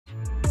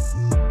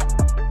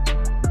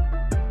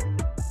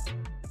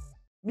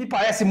Me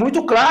parece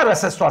muito claro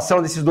essa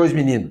situação desses dois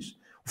meninos.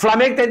 O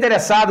Flamengo está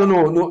interessado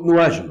no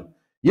Ângelo.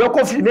 E eu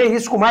confirmei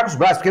isso com o Marcos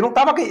Braz, porque eu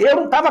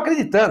não estava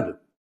acreditando.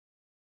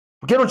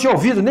 Porque eu não tinha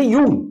ouvido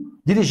nenhum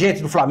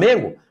dirigente do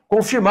Flamengo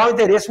confirmar o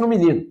interesse no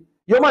menino.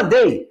 E eu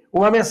mandei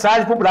uma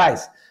mensagem para o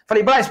Braz.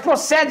 Falei, Braz,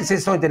 procede,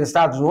 vocês estão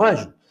interessados no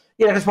Ângelo?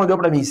 E ele respondeu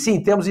para mim,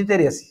 sim, temos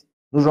interesse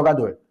no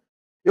jogador.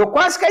 Eu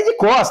quase caí de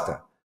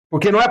costa,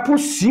 porque não é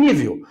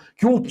possível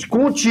que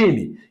com um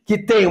time que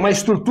tem uma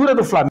estrutura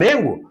do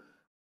Flamengo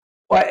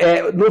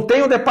não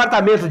tenha um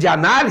departamento de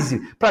análise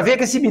para ver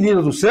que esse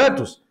menino do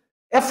Santos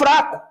é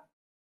fraco.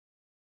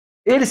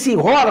 Ele se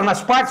enrola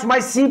nas partes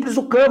mais simples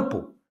do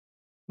campo.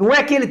 Não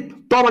é que ele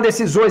toma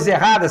decisões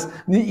erradas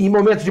em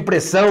momentos de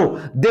pressão,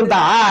 dentro da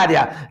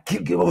área, que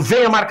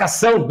vem a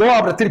marcação,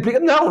 dobra, triplica.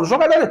 Não, o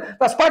jogador,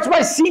 nas partes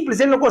mais simples,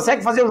 ele não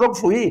consegue fazer o jogo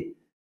fluir.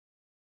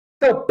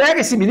 Então,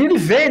 pega esse menino e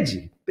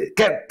vende.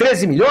 Quer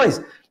 13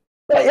 milhões?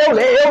 Eu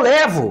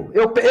levo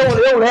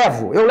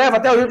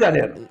até o Rio de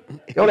Janeiro.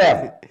 Eu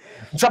levo.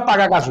 Não precisa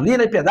pagar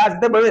gasolina e pedágio, não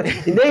tem problema,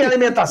 e nem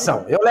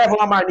alimentação. Eu levo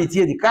uma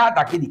marmitinha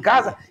daqui de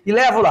casa e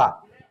levo lá.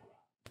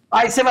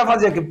 Aí você vai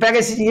fazer o quê? Pega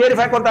esse dinheiro e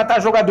vai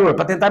contratar jogador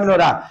para tentar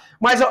melhorar.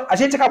 Mas a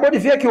gente acabou de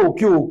ver que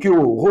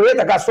o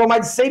Rueda gastou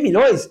mais de 100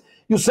 milhões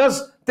e o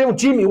Santos tem um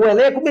time, um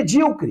elenco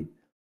medíocre.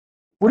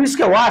 Por isso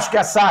que eu acho que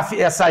a SAF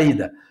é a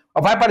saída.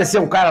 Vai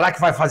aparecer um cara lá que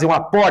vai fazer um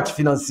aporte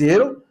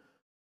financeiro,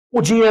 o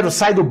dinheiro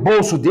sai do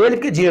bolso dele,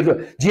 porque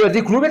dinheiro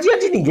de clube é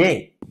dinheiro de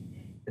ninguém.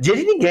 É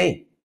dinheiro de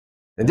ninguém.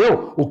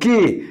 Entendeu? O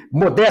que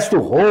Modesto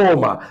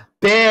Roma,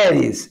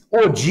 Pérez,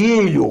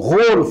 Odílio,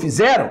 Rolo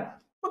fizeram,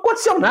 não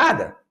aconteceu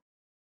nada.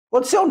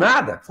 Aconteceu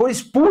nada. Foram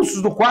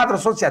expulsos do quadro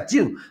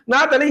associativo.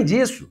 Nada além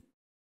disso.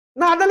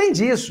 Nada além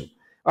disso.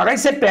 Agora aí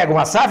você pega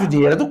uma SAF, o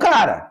dinheiro é do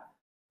cara.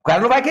 O cara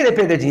não vai querer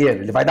perder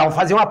dinheiro. Ele vai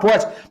fazer um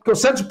aporte. Porque o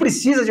Santos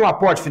precisa de um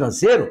aporte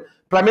financeiro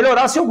para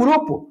melhorar o seu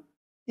grupo.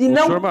 E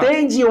não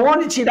tem de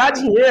onde tirar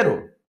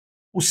dinheiro.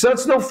 O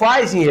Santos não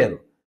faz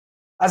dinheiro.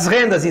 As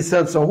rendas em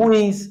Santos são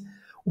ruins.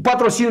 O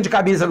patrocínio de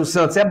camisa do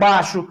Santos é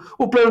baixo.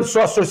 O plano de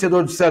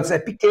sócio-torcedor do Santos é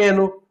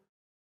pequeno.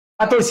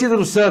 A torcida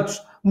do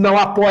Santos não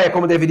apoia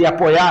como deveria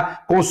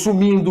apoiar,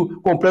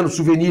 consumindo, comprando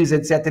souvenirs,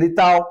 etc. e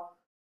tal.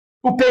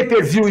 O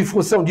pay-per-view, em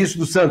função disso,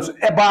 do Santos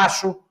é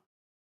baixo.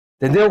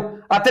 Entendeu?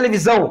 A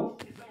televisão,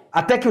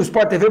 até que o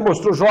Sport TV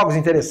mostrou jogos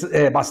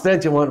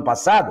bastante no ano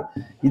passado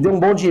e deu um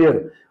bom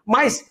dinheiro.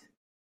 Mas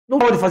não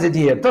pode fazer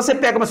dinheiro. Então você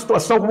pega uma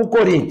situação como o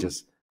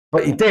Corinthians,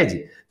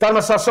 entende? Está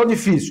numa situação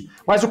difícil.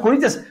 Mas o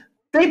Corinthians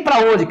tem para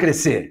onde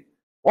crescer.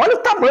 Olha o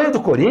tamanho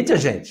do Corinthians,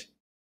 gente.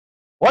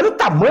 Olha o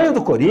tamanho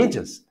do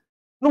Corinthians.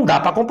 Não dá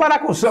para comparar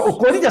com o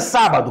Corinthians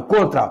sábado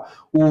contra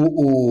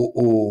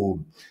o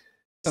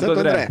Santo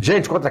André.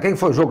 Gente, contra quem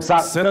foi o jogo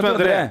sábado? Santo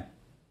André.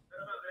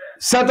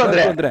 Santo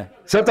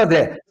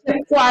André.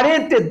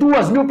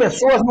 42 mil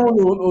pessoas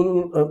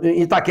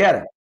em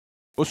Itaquera.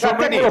 Eu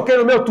até coloquei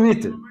no meu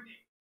Twitter.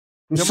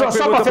 Só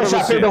para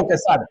fechar, perdão,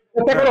 Quesada.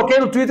 Eu até coloquei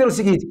no Twitter o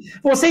seguinte.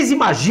 Vocês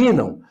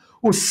imaginam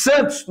o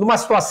Santos numa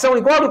situação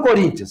igual a do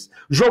Corinthians,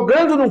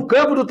 jogando num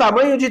campo do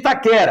tamanho de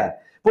Itaquera?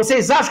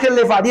 Vocês acham que ele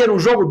levaria num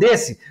jogo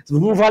desse,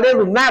 não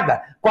valendo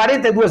nada,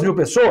 42 mil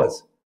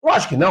pessoas?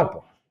 Lógico que não,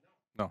 pô.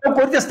 Não. O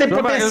Corinthians tem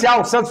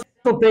potencial, o Santos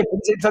não tem,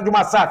 precisa de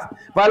uma SAF.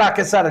 Vai lá,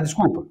 Quesada,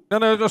 desculpa.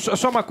 Não,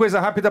 só uma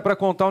coisa rápida para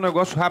contar um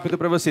negócio rápido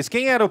para vocês.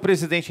 Quem era o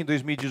presidente em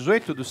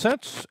 2018 do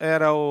Santos?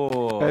 Era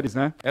o... Pérez,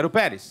 né? Era o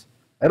Pérez.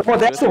 Era o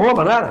Modesto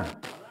Roma, não era?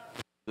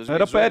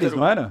 Era o Pérez,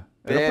 não era?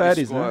 Era o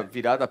Pérez, né?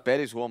 Virada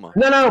Pérez-Roma.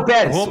 Não,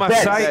 Pérez. Roma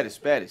sai...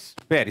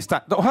 Pérez,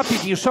 tá. Então,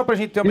 rapidinho, só pra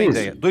gente ter uma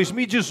ideia.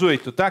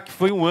 2018, tá? Que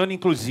foi um ano,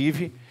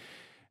 inclusive...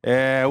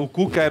 o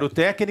Cuca era o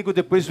técnico,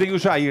 depois veio o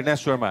Jair, né,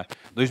 senhor Mar?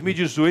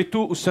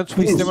 2018, o Santos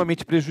foi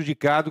extremamente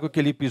prejudicado com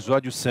aquele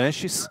episódio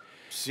Sanches,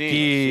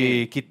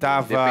 que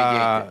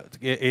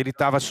ele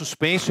estava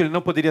suspenso, ele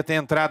não poderia ter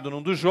entrado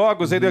num dos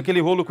jogos, aí deu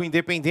aquele rolo com o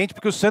Independente,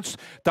 porque o Santos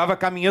estava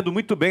caminhando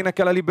muito bem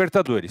naquela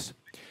Libertadores.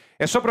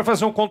 É só para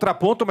fazer um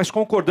contraponto, mas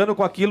concordando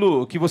com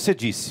aquilo que você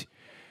disse.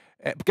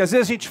 Porque às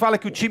vezes a gente fala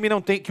que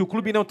o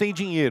clube não tem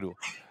dinheiro.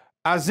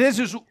 Às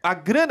vezes, a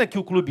grana que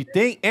o clube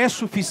tem é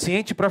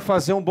suficiente para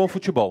fazer um bom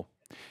futebol.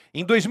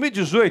 Em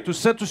 2018, o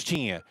Santos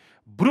tinha,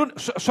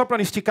 só para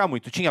não esticar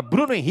muito, tinha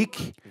Bruno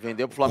Henrique,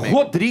 vendeu pro Flamengo,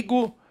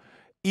 Rodrigo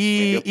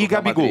e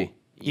Gabigol.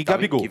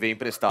 Que veio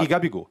emprestado. E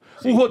Gabigol.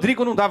 Sim. O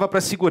Rodrigo não dava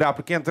para segurar,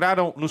 porque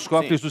entraram nos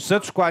cofres do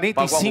Santos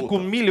 45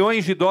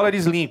 milhões de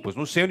dólares limpos.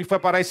 Não sei onde foi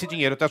parar esse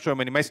dinheiro, tá, senhor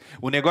Mani? Mas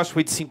o negócio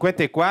foi de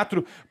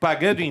 54,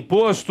 pagando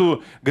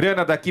imposto,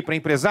 grana daqui para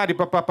empresário,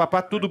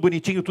 tudo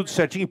bonitinho, tudo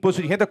certinho,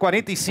 imposto de renda,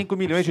 45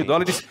 milhões de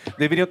dólares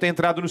deveriam ter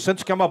entrado no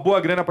Santos, que é uma boa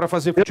grana para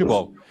fazer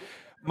futebol.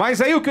 Mas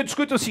aí o que eu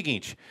discuto é o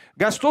seguinte,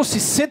 gastou-se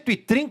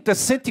 130,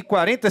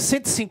 140,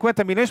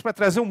 150 milhões para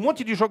trazer um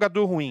monte de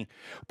jogador ruim.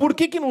 Por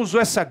que não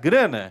usou essa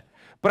grana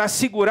para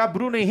segurar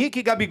Bruno Henrique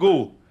e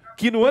Gabigol,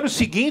 que no ano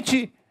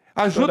seguinte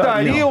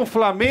ajudariam o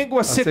Flamengo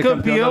a ser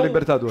campeão da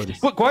Libertadores?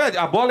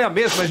 A bola é a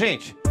mesma,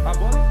 gente. A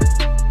bola